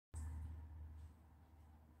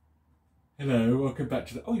Hello, welcome back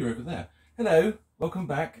to the... Oh, you're over there. Hello, welcome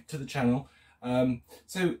back to the channel.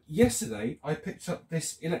 So yesterday I picked up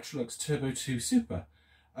this Electrolux Turbo2 Super.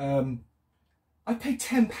 I paid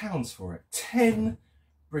 £10 for it. 10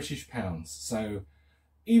 British pounds. So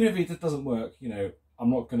even if it doesn't work, you know, I'm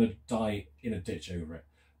not going to die in a ditch over it.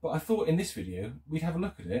 But I thought in this video we'd have a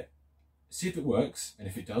look at it, see if it works, and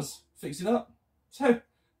if it does, fix it up. So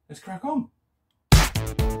let's crack on.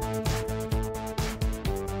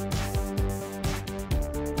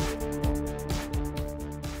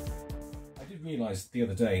 Realised the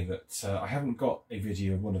other day that I haven't got a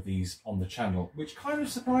video of one of these on the channel, which kind of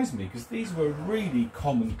surprised me because these were really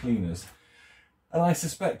common cleaners, and I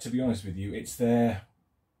suspect, to be honest with you, it's their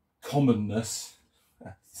commonness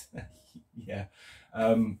yeah,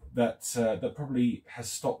 that probably has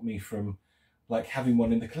stopped me from like having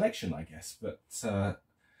one in the collection, I guess. But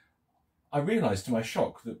I realised to my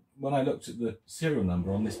shock that when I looked at the serial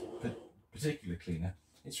number on this particular cleaner,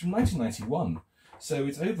 it's from 1991. So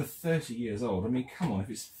it's over 30 years old. I mean, come on, if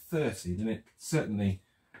it's 30, then it certainly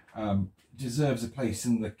deserves a place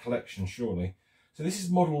in the collection, surely. So this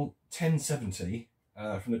is model 1070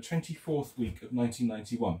 from the 24th week of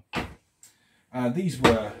 1991. These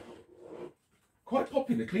were quite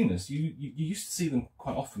popular cleaners. You used to see them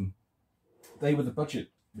quite often. They were the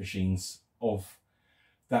budget machines of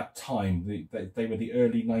that time. They were the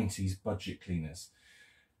early 90s budget cleaners.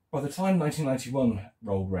 By the time 1991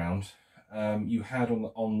 rolled round, you had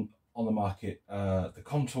on the market the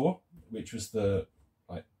Contour, which was the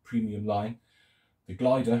premium line, the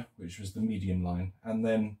Glider, which was the medium line, and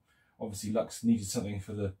then obviously Lux needed something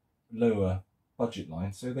for the lower budget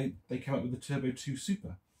line, so they came up with the Turbo2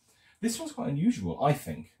 Super. This one's quite unusual, I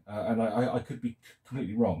think, and I could be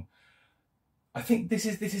completely wrong. I think this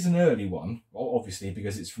is an early one, obviously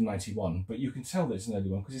because it's from 91, but you can tell that it's an early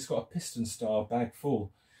one because it's got a piston star bag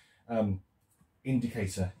full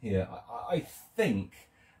indicator here. I think,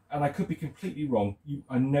 and I could be completely wrong,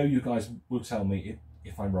 I know you guys will tell me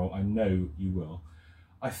if I'm wrong, I know you will.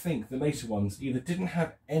 I think the later ones either didn't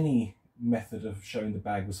have any method of showing the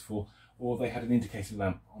bag was full, or they had an indicator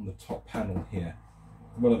lamp on the top panel here.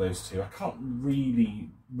 One of those two. I can't really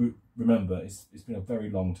remember, it's been a very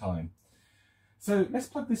long time. So let's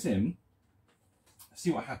plug this in,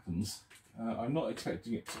 see what happens. I'm not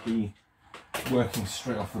expecting it to be working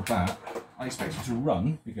straight off the bat. I expect it to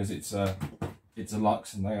run because it's a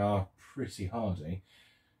Lux and they are pretty hardy.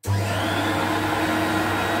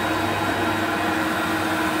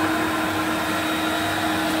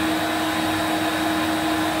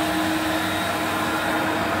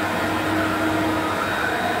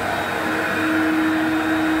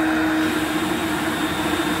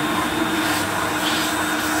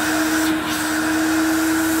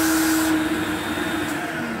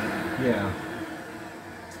 Yeah.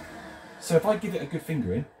 So if I give it a good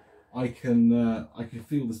finger in, I can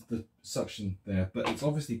feel the suction there, but it's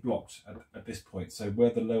obviously blocked at this point. So where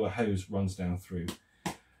the lower hose runs down through,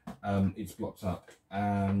 it's blocked up,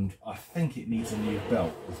 and I think it needs a new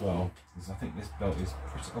belt as well, because I think this belt is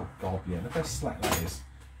pretty. Oh god, yeah! Look how slack that is.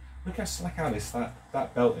 Look how slack out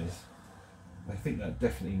that belt is. I think that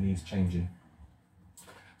definitely needs changing.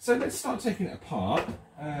 So let's start taking it apart,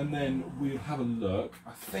 and then we'll have a look.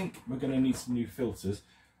 I think we're going to need some new filters.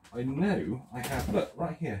 I know I have, look,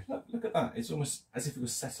 right here, look at that. It's almost as if it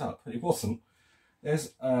was set up, but it wasn't.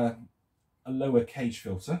 There's a lower cage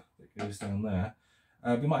filter that goes down there.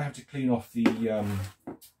 We might have to clean off the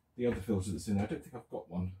other filter that's in there. I don't think I've got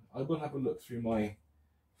one. I will have a look through my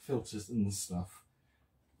filters and stuff.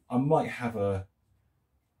 I might have a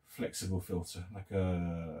flexible filter, like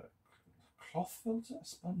a cloth filter?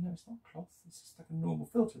 No, it's not cloth. It's just like a normal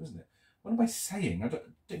filter, isn't it? What am I saying? I don't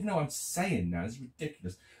even know what I'm saying now. It's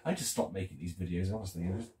ridiculous. I need to stop making these videos, honestly.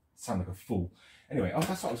 I just sound like a fool. Anyway, oh,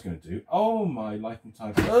 that's what I was going to do. Oh, my life and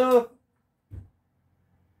time.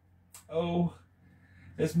 Oh,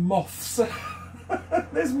 there's moths.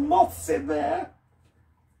 There's moths in there.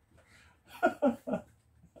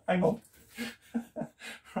 Hang on.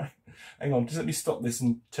 Right, hang on. Just let me stop this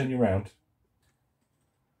and turn you around.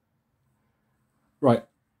 Right,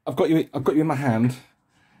 I've got you in my hand.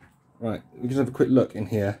 Right, we can have a quick look in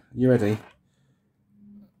here. You ready?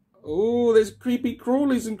 Oh, there's creepy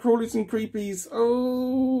crawlies and crawlies and creepies.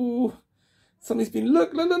 Oh, something's been, look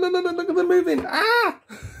at them moving. Ah!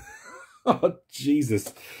 Oh,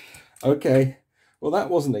 Jesus. Okay, well that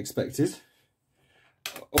wasn't expected.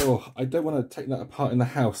 Oh, I don't want to take that apart in the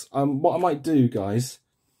house. What I might do, guys,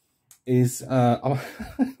 is I'll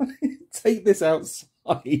take this outside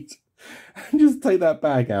and just take that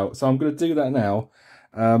bag out. So I'm going to do that now,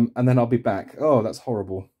 and then I'll be back. Oh, that's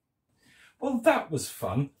horrible. Well, that was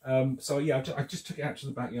fun. So yeah, I just took it out to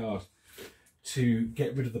the backyard to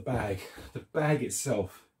get rid of the bag. The bag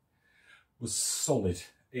itself was solid.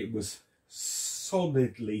 It was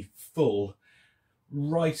solidly full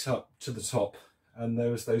right up to the top, and there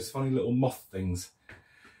was those funny little moth things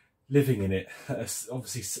living in it,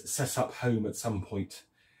 obviously set up home at some point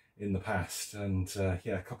in the past, and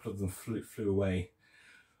yeah, a couple of them flew away.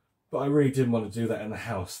 But I really didn't want to do that in the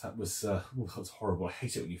house. That was horrible. I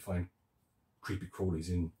hate it when you find creepy crawlies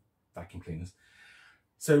in vacuum cleaners.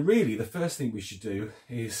 So really, the first thing we should do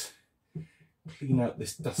is clean out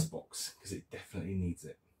this dust box, because it definitely needs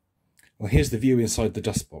it. Well, here's the view inside the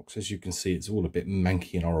dust box. As you can see, it's all a bit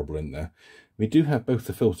manky and horrible in there. We do have both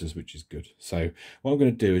the filters, which is good. So what I'm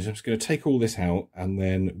going to do is I'm just going to take all this out, and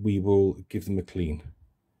then we will give them a clean.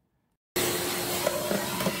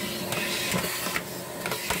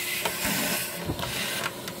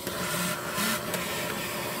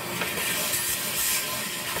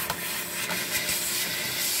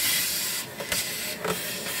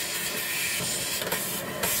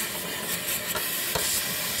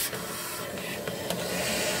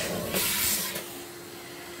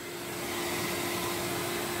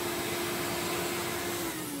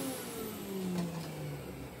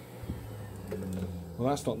 Well,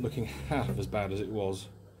 that's not looking half as bad as it was.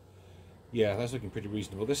 Yeah, that's looking pretty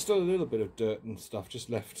reasonable. There's still a little bit of dirt and stuff just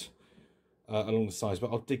left along the sides, but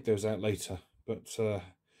I'll dig those out later. But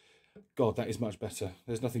God, that is much better.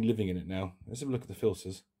 There's nothing living in it now. Let's have a look at the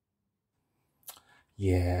filters.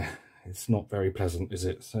 Yeah, it's not very pleasant, is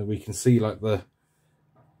it? So we can see like the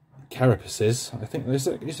carapaces. I think is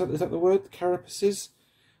that the word? The carapaces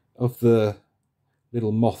of the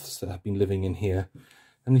little moths that have been living in here.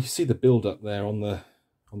 And you see the build up there on the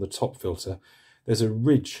top filter. There's a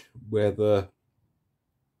ridge where the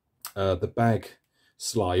bag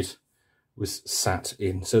slide was sat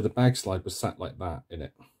in. So the bag slide was sat like that in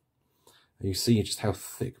it. And you see just how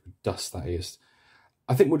thick with dust that is.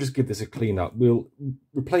 I think we'll just give this a clean up. We'll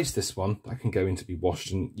replace this one. That can go in to be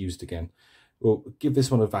washed and used again. We'll give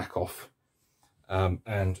this one a vac off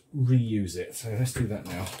and reuse it. So let's do that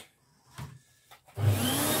now.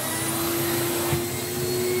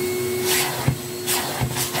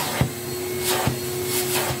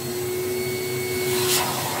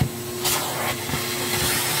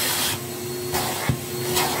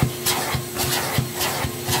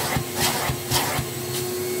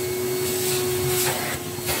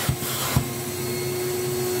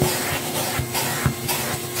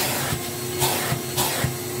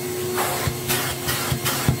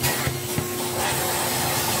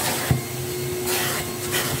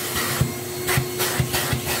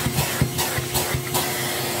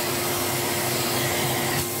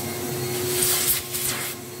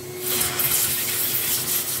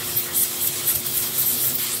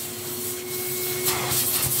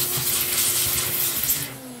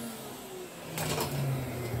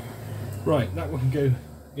 Right, that one can go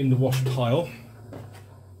in the wash pile.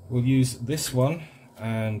 We'll use this one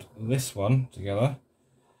and this one together.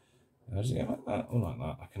 Does it go like that or like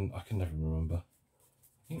that? I can never remember.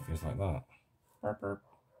 I think it goes like that. Burp, burp.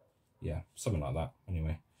 Yeah, something like that.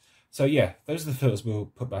 Anyway, so yeah, those are the filters we'll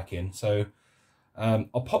put back in. So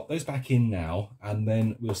I'll pop those back in now, and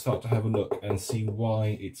then we'll start to have a look and see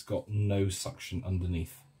why it's got no suction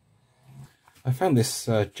underneath. I found this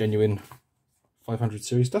genuine 500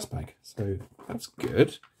 series dust bag, so that's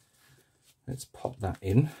good. Let's pop that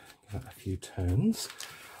in, give that a few turns.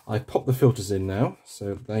 I popped the filters in now,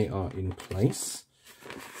 so they are in place.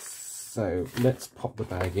 So let's pop the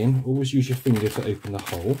bag in. Always use your finger to open the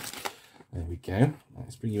hole. There we go.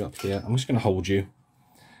 Let's bring you up here. I'm just going to hold you,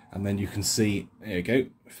 and then you can see, there you go,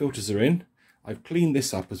 filters are in. I've cleaned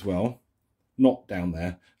this up as well, not down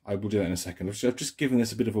there. I will do that in a second. I've just given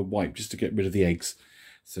this a bit of a wipe just to get rid of the eggs,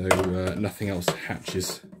 so nothing else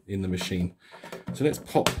hatches in the machine. So let's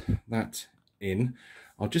pop that in.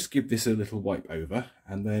 I'll just give this a little wipe over,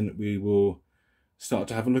 and then we will start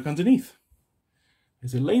to have a look underneath.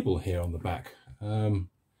 There's a label here on the back.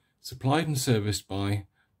 Supplied and serviced by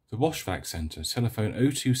the Wash Vac Centre, telephone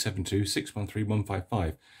 0272 613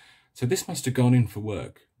 155. So this must have gone in for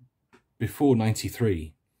work before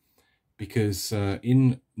 93, because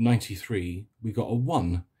in 93 we got a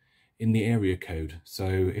 1 in the area code.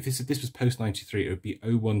 So if this was post 93, it would be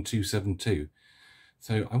 01272.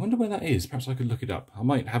 So I wonder where that is. Perhaps I could look it up. I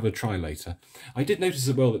might have a try later. I did notice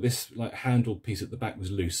as well that this like handle piece at the back was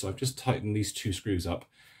loose, so I've just tightened these 2 screws up,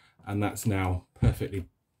 and that's now perfectly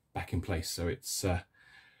back in place. So it's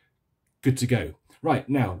good to go. Right,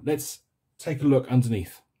 now let's take a look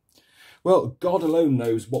underneath. Well, God alone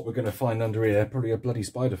knows what we're going to find under here. Probably a bloody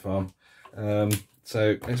spider farm.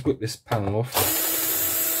 So let's whip this panel off.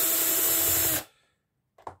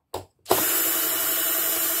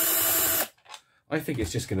 I think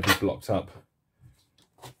it's just going to be blocked up.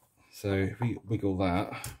 So if we wiggle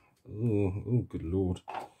that, oh good lord,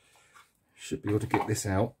 should be able to get this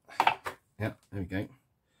out. Yeah, there we go.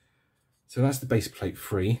 So that's the base plate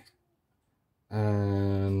free.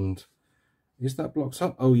 And is that blocked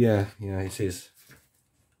up? Oh yeah, it is.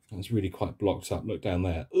 It's really quite blocked up. Look down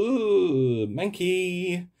there. Ooh,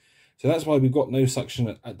 manky. So that's why we've got no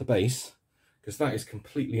suction at the base, because that is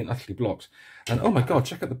completely and utterly blocked. And oh my god,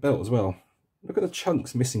 check out the belt as well. Look at the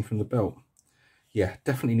chunks missing from the belt. Yeah,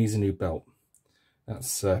 definitely needs a new belt.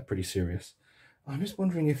 That's pretty serious. I'm just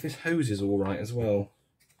wondering if this hose is all right as well.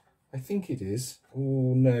 I think it is.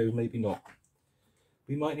 Oh no, maybe not.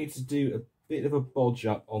 We might need to do a bit of a bodge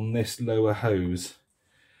up on this lower hose,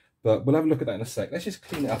 but we'll have a look at that in a sec. Let's just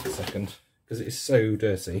clean it up a second because it is so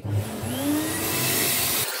dirty.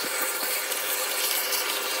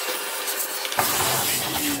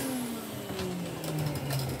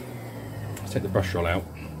 Let's take the brush roll out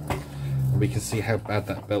and we can see how bad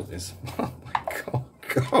that belt is. Oh my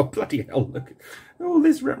god, bloody hell, look at all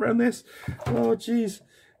this wrapped around this. Oh jeez.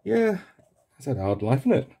 Yeah, that's had a hard life,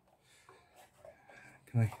 isn't it?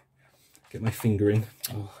 Can I get my finger in?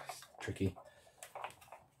 Oh, it's tricky.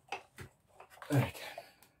 Okay,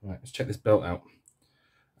 right, let's check this belt out.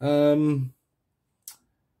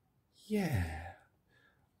 Yeah,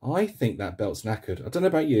 I think that belt's knackered. I don't know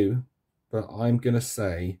about you, but I'm going to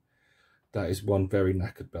say that is one very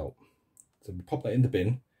knackered belt. So we'll pop that in the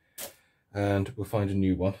bin and we'll find a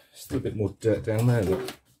new one. Still a bit more dirt down there,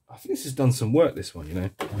 look. I think this has done some work, this one, you know.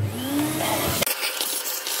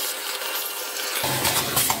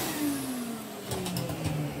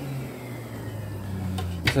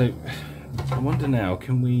 So, I wonder now,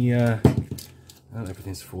 can we, oh,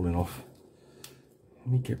 everything's falling off. Let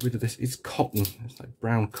me get rid of this. It's cotton, it's like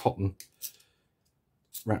brown cotton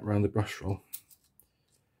wrapped around the brush roll.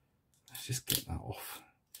 Let's just get that off.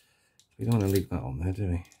 We don't want to leave that on there, do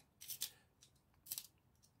we?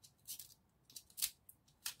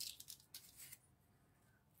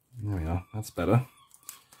 There we are, that's better.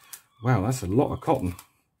 Wow, that's a lot of cotton.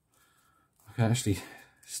 I can actually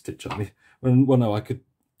stitch up my... Well, no, I could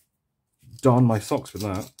darn my socks with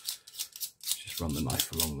that. Just run the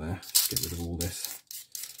knife along there, get rid of all this.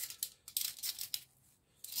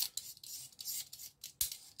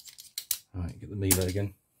 Alright, get the mealer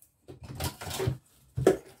again.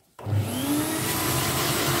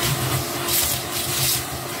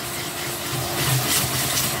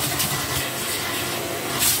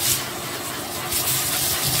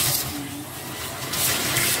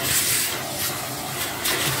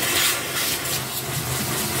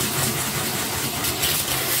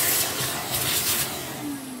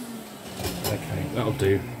 That'll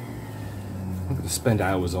do. I'm going to spend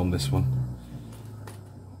hours on this one.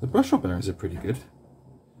 The brush roll bearings are pretty good.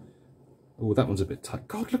 Oh, that one's a bit tight.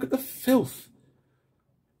 God, look at the filth.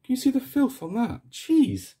 Can you see the filth on that?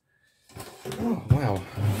 Jeez. Oh, wow.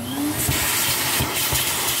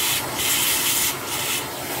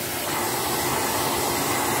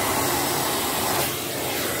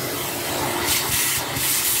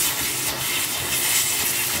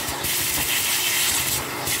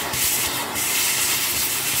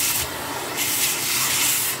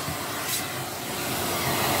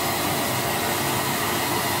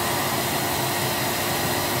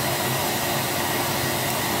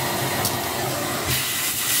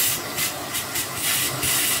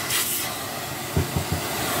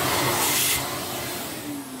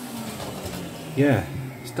 Yeah,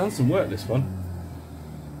 it's done some work, this one.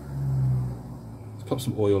 Let's pop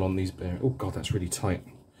some oil on these bearings. Oh god, that's really tight.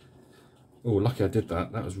 Oh, lucky I did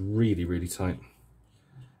that. That was really, really tight.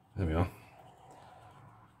 There we are.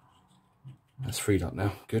 That's freed up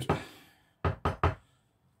now. Good.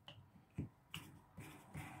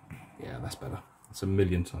 Yeah, that's better. That's a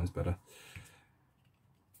million times better.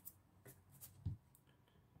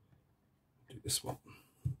 Do this one.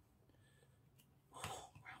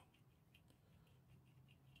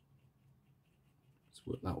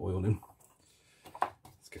 Put that oil in.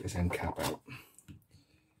 Let's get this end cap out.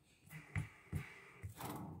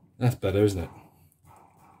 That's better, isn't it?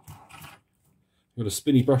 We've got a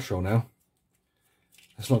spinny brush roll now.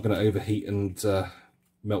 That's not going to overheat and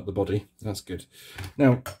melt the body. That's good.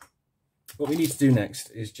 Now, what we need to do next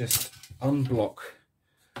is just unblock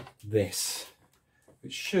this,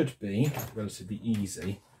 which should be relatively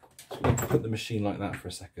easy. So we're going to put the machine like that for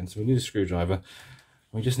a second. So we need a screwdriver.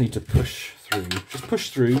 We just need to push through. Just push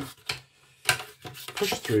through.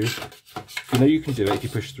 Push through. You know you can do it if you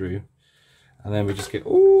push through. And then we just get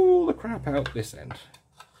all all the crap out this end.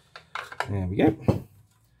 There we go.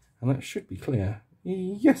 And that should be clear.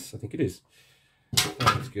 Yes, I think it is.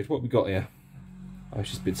 That's good. What we got here? Oh,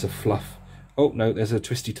 it's just bits of fluff. Oh no, there's a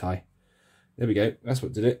twisty tie. There we go. That's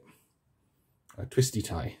what did it. A twisty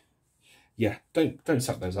tie. Yeah, don't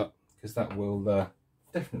suck those up, because that will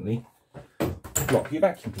definitely block your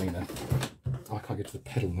vacuum cleaner. Oh, I can't get to the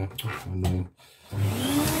pedal now. Oh, how annoying.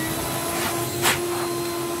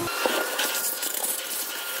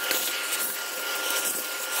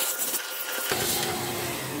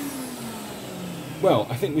 Well,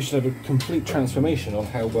 I think we should have a complete transformation on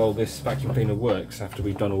how well this vacuum cleaner works after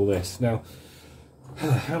we've done all this. Now,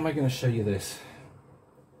 how am I going to show you this?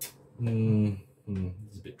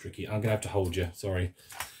 It's a bit tricky. I'm going to have to hold you, sorry.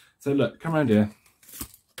 So look, come around here.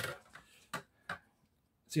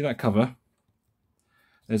 See that cover?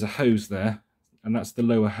 There's a hose there, and that's the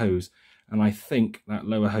lower hose. And I think that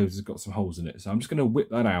lower hose has got some holes in it. So I'm just going to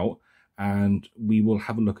whip that out and we will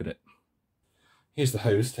have a look at it. Here's the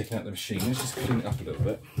hose taken out of the machine. Let's just clean it up a little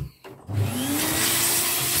bit.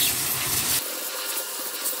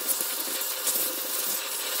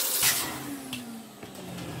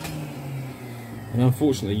 And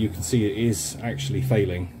unfortunately you can see it is actually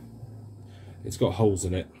failing. It's got holes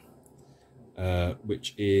in it,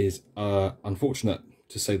 which is unfortunate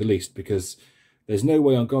to say the least, because there's no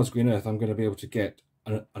way on God's green earth I'm going to be able to get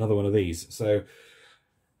another one of these. So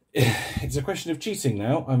it's a question of cheating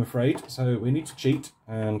now, I'm afraid. So we need to cheat,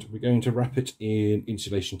 and we're going to wrap it in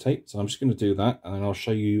insulation tape. So I'm just going to do that, and then I'll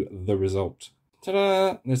show you the result.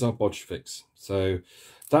 Ta-da! There's our bodge fix. So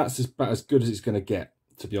that's about as good as it's going to get,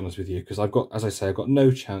 to be honest with you, because I've got, as I say, I've got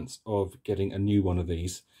no chance of getting a new one of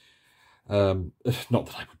these. Not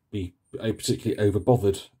that I would be particularly over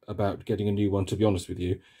bothered about getting a new one, to be honest with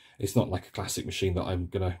you. It's not like a classic machine that I'm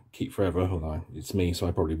going to keep forever, although it's me, so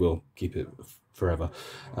I probably will keep it forever.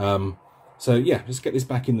 So yeah, let's get this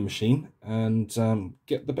back in the machine and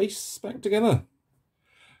get the base back together.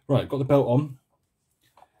 Right, got the belt on,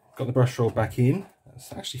 got the brush roll back in.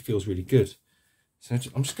 This actually feels really good. So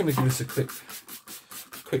I'm just going to give this a quick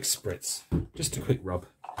spritz, just a quick rub,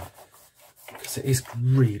 because it is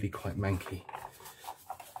really quite manky.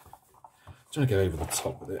 I'm trying to go over the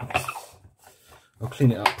top with it. I'll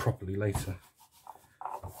clean it up properly later.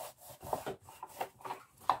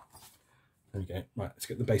 There we go. Right, let's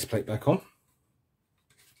get the base plate back on.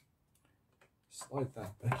 Slide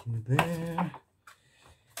that back in there.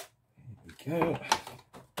 There we go.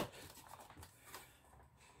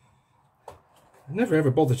 I never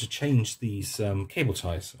ever bothered to change these cable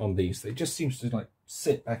ties on these. They just seems to like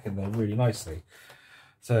sit back in there really nicely.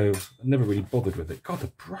 So I never really bothered with it. God, the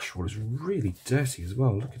brush roll is really dirty as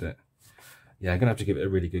well. Look at it. Yeah, I'm going to have to give it a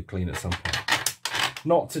really good clean at some point.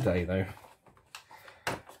 Not today, though.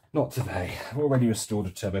 Not today. I've already restored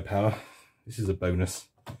a turbo power. This is a bonus.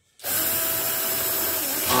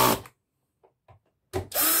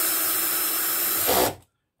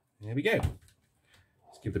 There we go.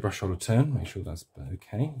 Let's give the brush roll a turn. Make sure that's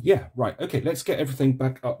okay. Yeah, right. Okay, let's get everything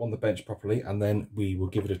back up on the bench properly, and then we will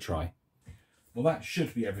give it a try. Well, that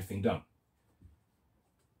should be everything done.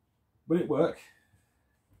 Will it work?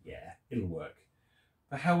 Yeah, it'll work.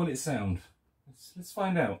 But how will it sound? Let's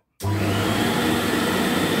find out.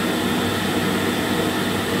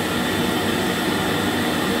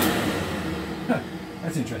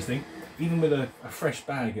 That's interesting. Even with a fresh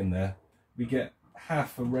bag in there, we get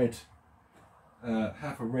half a red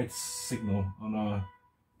signal on our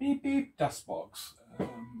beep beep dust box.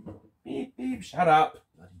 Beep beep. Shut up,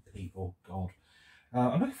 bloody people! God.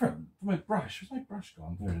 I'm looking for my brush. Where's my brush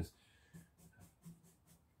gone? There it is.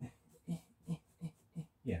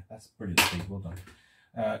 Yeah, that's brilliant, Steve. Well done.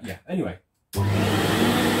 Yeah, anyway. Oh,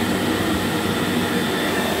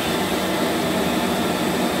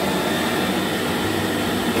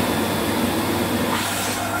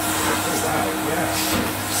 wow, yeah.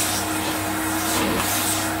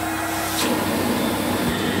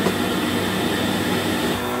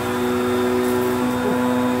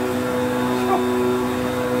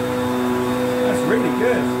 That's really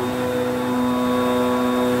good.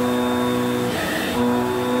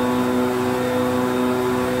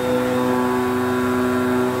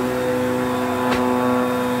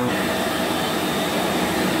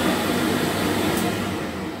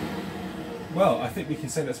 Well, I think we can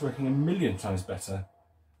say that's working 1,000,000 times better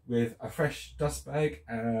with a fresh dust bag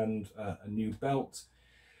and a new belt.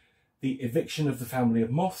 The eviction of the family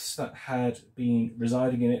of moths that had been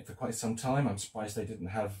residing in it for quite some time. I'm surprised they didn't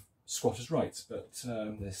have squatters' rights, but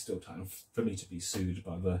there's still time for me to be sued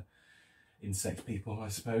by the insect people, I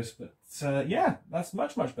suppose. But yeah, that's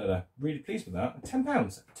much, much better. Really pleased with that. £10.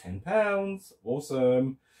 £10.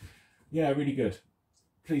 Awesome. Yeah, really good.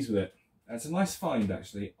 Pleased with it. It's a nice find,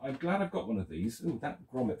 actually. I'm glad I've got one of these. Oh, that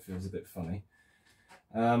grommet feels a bit funny.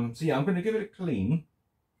 So yeah, I'm going to give it a clean,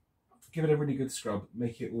 give it a really good scrub,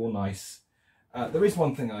 make it all nice. There is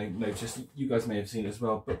one thing I noticed, you guys may have seen as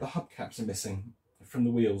well, but the hubcaps are missing from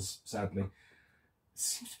the wheels, sadly. It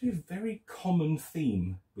seems to be a very common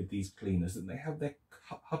theme with these cleaners, that they have their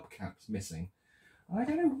hubcaps missing. I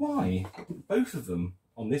don't know why, both of them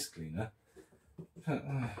on this cleaner. I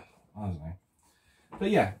don't know. But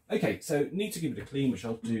yeah, okay, so need to give it a clean, which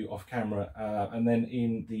I'll do off camera, and then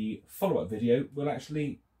in the follow-up video, we'll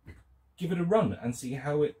actually give it a run and see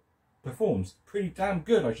how it performs. Pretty damn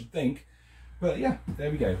good, I should think. But yeah, there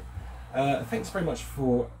we go. Thanks very much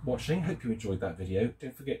for watching. Hope you enjoyed that video.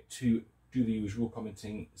 Don't forget to do the usual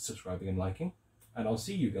commenting, subscribing and liking. And I'll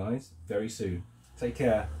see you guys very soon. Take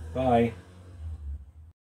care. Bye.